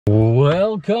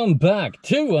Welcome back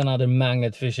to another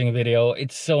magnet fishing video.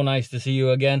 It's so nice to see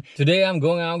you again. Today I'm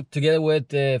going out together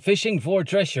with Fishing for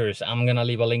Treasures. I'm gonna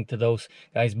leave a link to those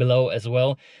guys below as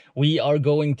well. We are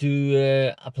going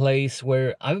to a place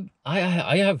where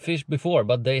I have fished before,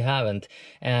 but they haven't,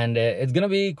 and it's gonna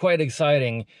be quite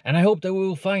exciting. And I hope that we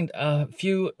will find a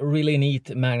few really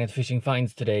neat magnet fishing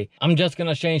finds today. I'm just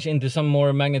gonna change into some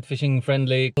more magnet fishing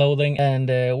friendly clothing,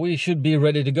 and we should be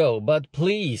ready to go. But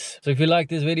please, so if you like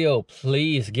this video,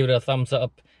 please give it a thumbs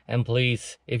up. And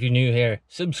please, if you're new here,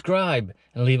 subscribe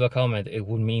and leave a comment. It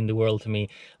would mean the world to me.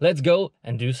 Let's go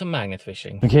and do some magnet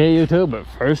fishing. Okay, YouTube,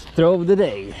 first throw of the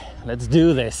day. Let's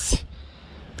do this.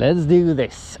 Let's do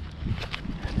this.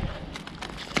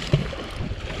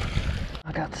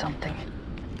 I got something.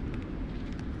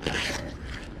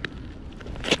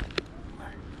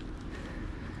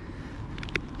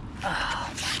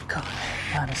 Oh my god,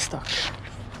 that is stuck.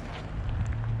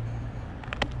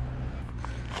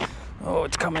 Oh,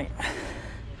 it's coming.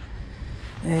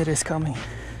 It is coming.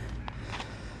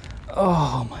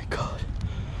 Oh my god.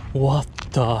 What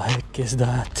the heck is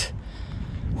that?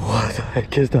 What the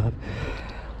heck is that?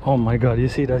 Oh my god, you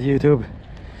see that, YouTube?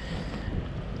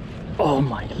 Oh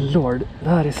my lord,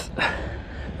 that is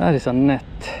a net.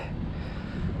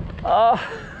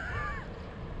 Ah.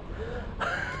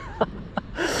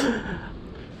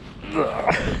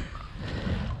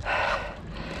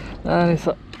 That is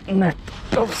a net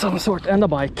of some sort and a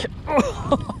bike.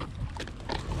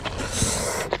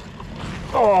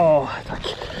 Åh, tack.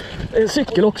 Det är en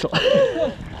cykel också.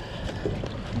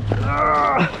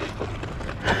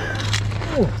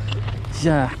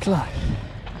 Jäklar.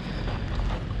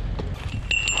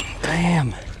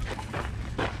 Damn.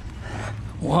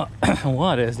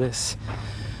 What is this?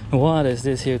 What is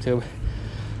this, YouTube?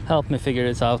 Help me figure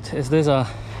this out. Is this a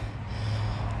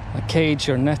cage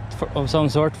or net of some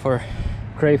sort for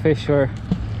crayfish, or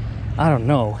I don't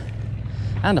know?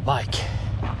 And a bike.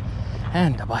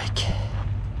 And a bike.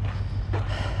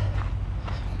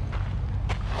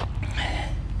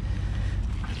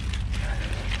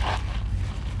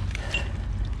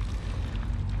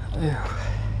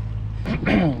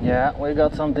 Yeah, we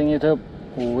got something, YouTube.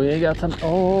 We got some.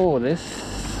 Oh,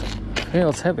 this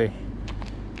feels heavy.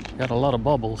 Got a lot of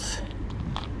bubbles.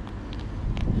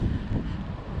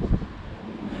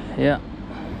 Yeah,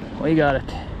 we got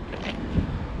it.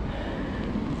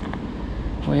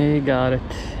 We got it.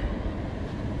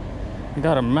 We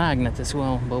got a magnet as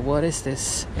well, but what is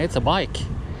this? It's a bike.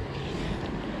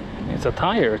 It's a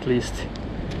tire at least.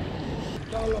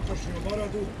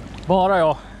 Bara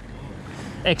jag.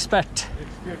 Expert.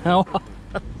 No.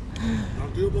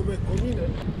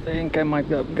 Think I might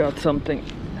have got something.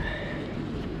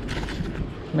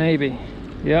 Maybe.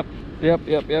 Yep.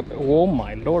 Oh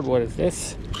my lord, what is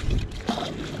this?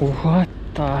 What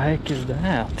the heck is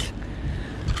that?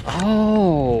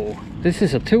 Oh, this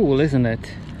is a tool, isn't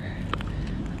it?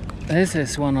 This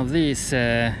is one of these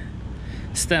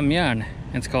stämjärn,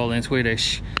 it's called in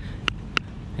Swedish.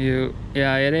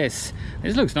 Yeah, it is.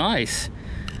 This looks nice.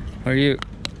 Where you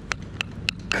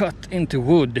cut into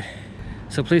wood.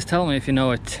 So please tell me if you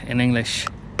know it in English.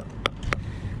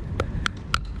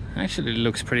 Actually, it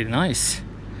looks pretty nice.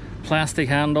 Plastic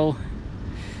handle.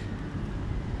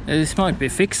 This might be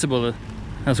fixable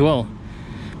as well.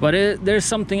 But there's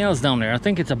something else down there. I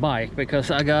think it's a bike,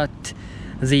 because I got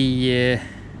the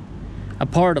a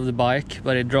part of the bike,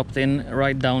 but it dropped in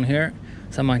right down here.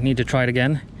 So I might need to try it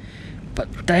again.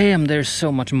 But damn, there's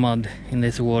so much mud in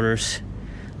these waters.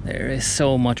 There is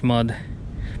so much mud.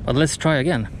 But let's try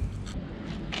again.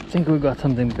 I think we got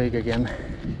something big again.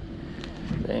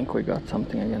 I think we got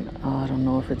something again. I don't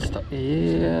know if it's...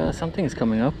 Yeah, something is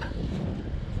coming up.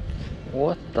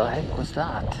 What the heck was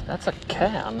that? That's a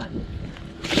can.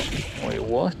 Wait,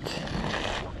 what?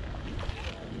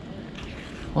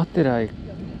 What did I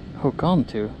hook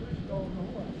onto?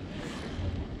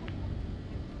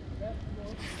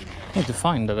 I need to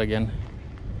find that again.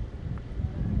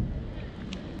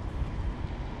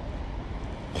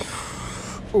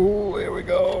 Oh, here we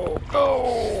go.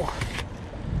 Oh,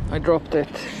 I dropped it.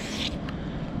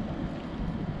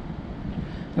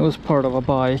 It was part of a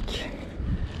bike.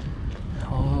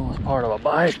 Oh, it was part of a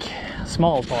bike. A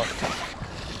small part.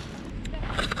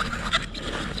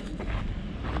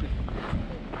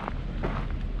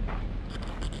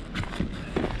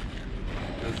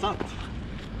 Den satt.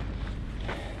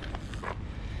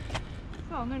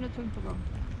 Ja, nu är det tungt på gång.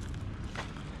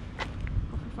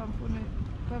 Och för fan får nu.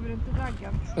 Behöver du inte ragga?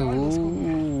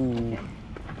 Oh.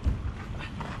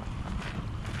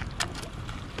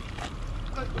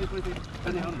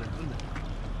 Den är under.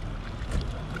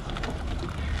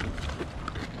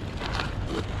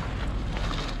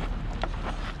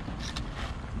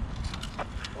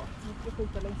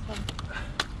 lite skjuta längst fram.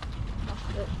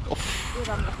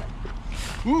 Det ramlar själv.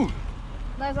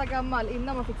 Den är så gammal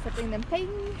innan man fick sätta in en peng.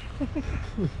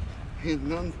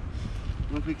 Innan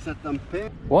man fick sätta en peng.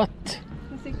 What?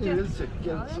 Det är en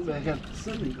cykel som är helt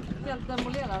sönder. Helt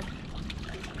demolerad.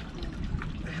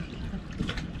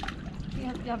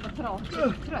 Helt jävla trött.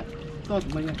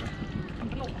 Start med hjälp.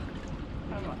 Blå.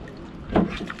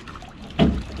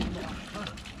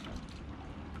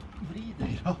 Vrid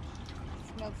dig då.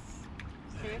 Smäls.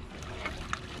 Skrev.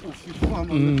 Åh fy fan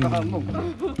vad mycket hand om.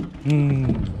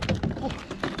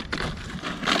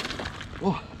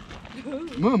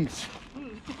 Mums.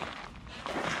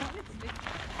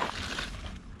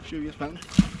 20 spänn.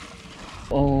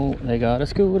 Oh, they got a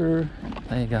scooter.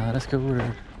 They got a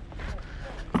scooter.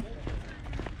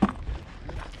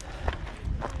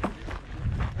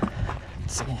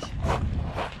 Let's see.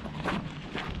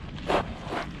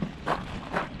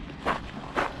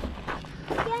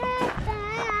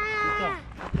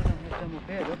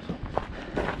 MOPED också.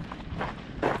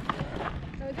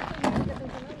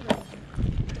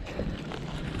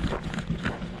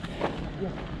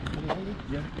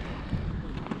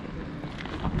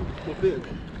 MOPED.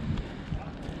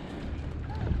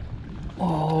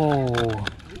 Oh,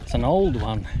 it's an old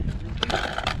one.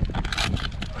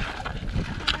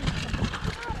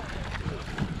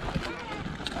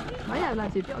 Vad jävlar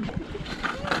typ jag.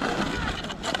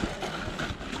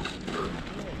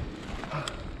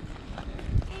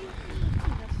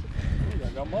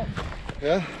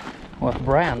 Ja, What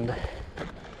brand?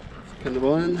 kan det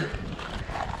vara en?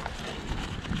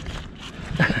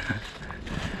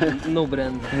 No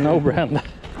brand. No brand.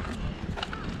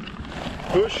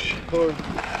 Push och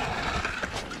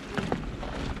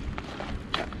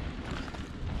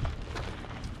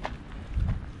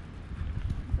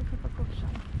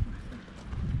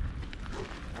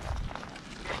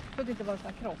Det får inte vara så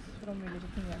här kross för de är lite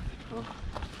tunga.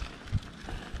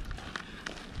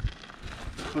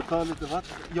 får ta lite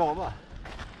vatten. Java.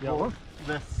 Ja.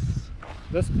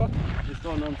 Vespa. Det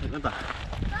står någonting. Vänta.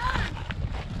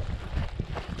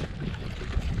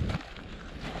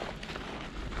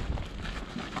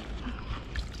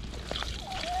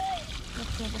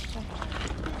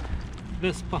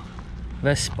 Vespa.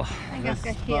 Vespa. En ganska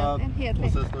Vespa, en helt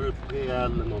och sen står det P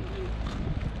eller någonting.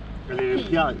 Eller är det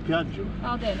Piaggio?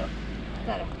 Ja, det är nog.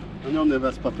 Där är det. Undrar om det är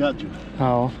Vespa Piaggio.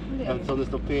 Ja. Det är det. Eftersom det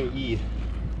står P-I.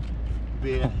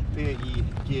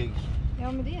 P-I-G.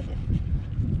 Ja, men det är det.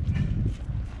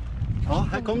 Ja,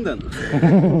 här kom den.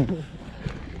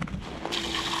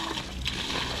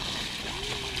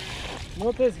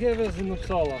 Not as heavy as in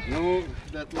Uppsala. No,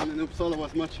 that one in Uppsala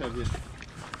was much heavier.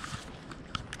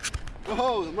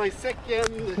 Oh, my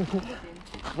second.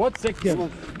 What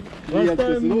second?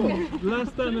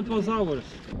 Last time it was ours.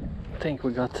 I think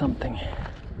we got something.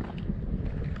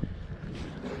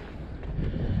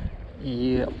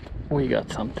 Yep, we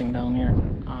got something down here.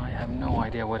 I have no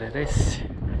idea what it is.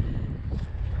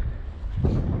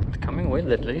 It's coming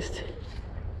with at least.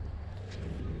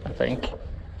 I think.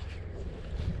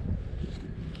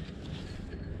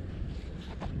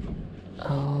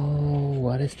 Oh,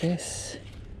 what is this?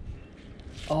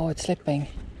 Oh, it's slipping.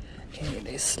 It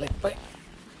is slipping.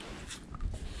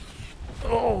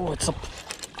 Oh, it's a...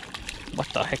 What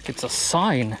the heck? It's a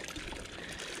sign.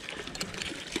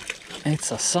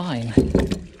 It's a sign.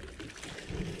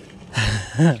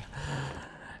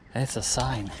 It's a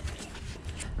sign.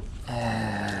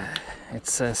 It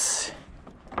says...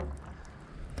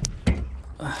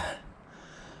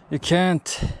 You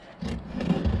can't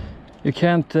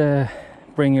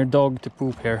bring your dog to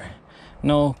poop here.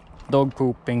 No dog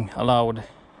pooping allowed.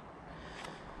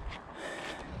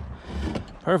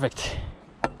 Perfect.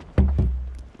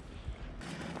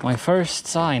 My first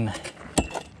sign.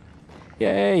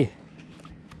 Yay!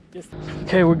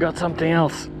 Okay, we got something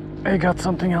else. I got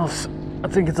something else. I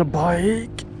think it's a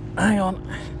bike. Hang on.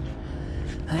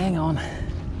 Hang on.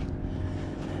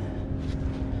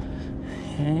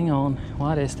 Hang on.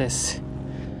 What is this?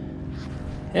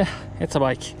 Yeah, it's a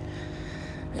bike.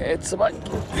 It's a bike.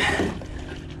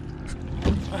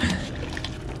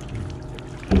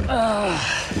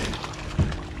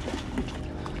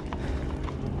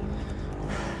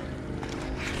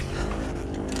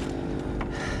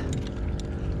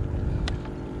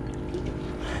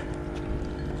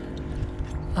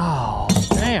 Oh,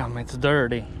 damn, it's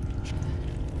dirty.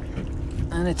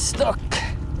 And it's stuck.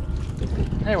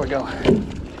 There we go.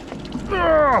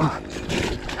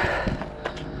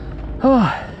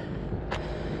 Oh.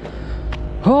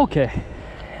 Okay,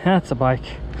 that's a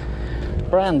bike.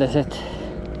 Brand is it?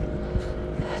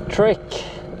 Trick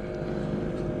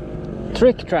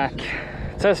Track.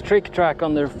 It says Trick Track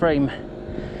on their frame.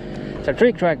 It's a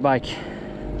Trick Track bike.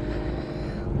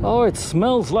 Oh, it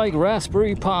smells like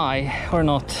Raspberry Pi, or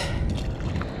not.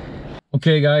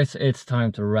 Okay guys, it's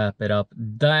time to wrap it up.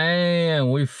 Damn,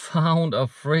 we found a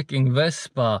freaking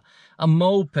Vespa, a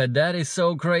moped. That is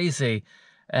so crazy.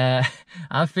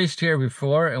 I fished here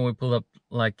before and we pulled up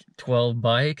like 12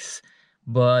 bikes,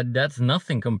 but that's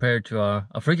nothing compared to a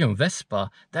freaking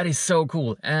Vespa. That is so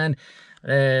cool. And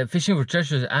Fishing for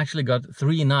Treasures actually got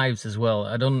 3 knives as well.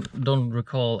 I don't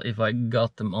recall if I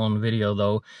got them on video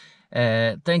though.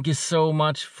 Thank you so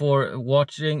much for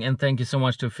watching, and thank you so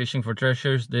much to Fishing for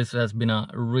Treasures. This has been a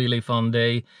really fun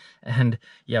day, and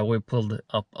yeah, we pulled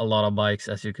up a lot of bikes,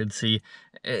 as you could see.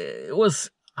 It was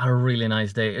a really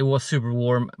nice day. It was super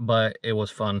warm, but it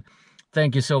was fun.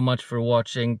 Thank you so much for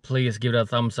watching. Please give it a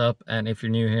thumbs up, and if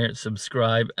you're new here,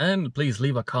 subscribe, and please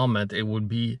leave a comment. It would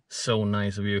be so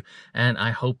nice of you, and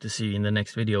I hope to see you in the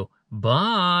next video.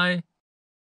 Bye!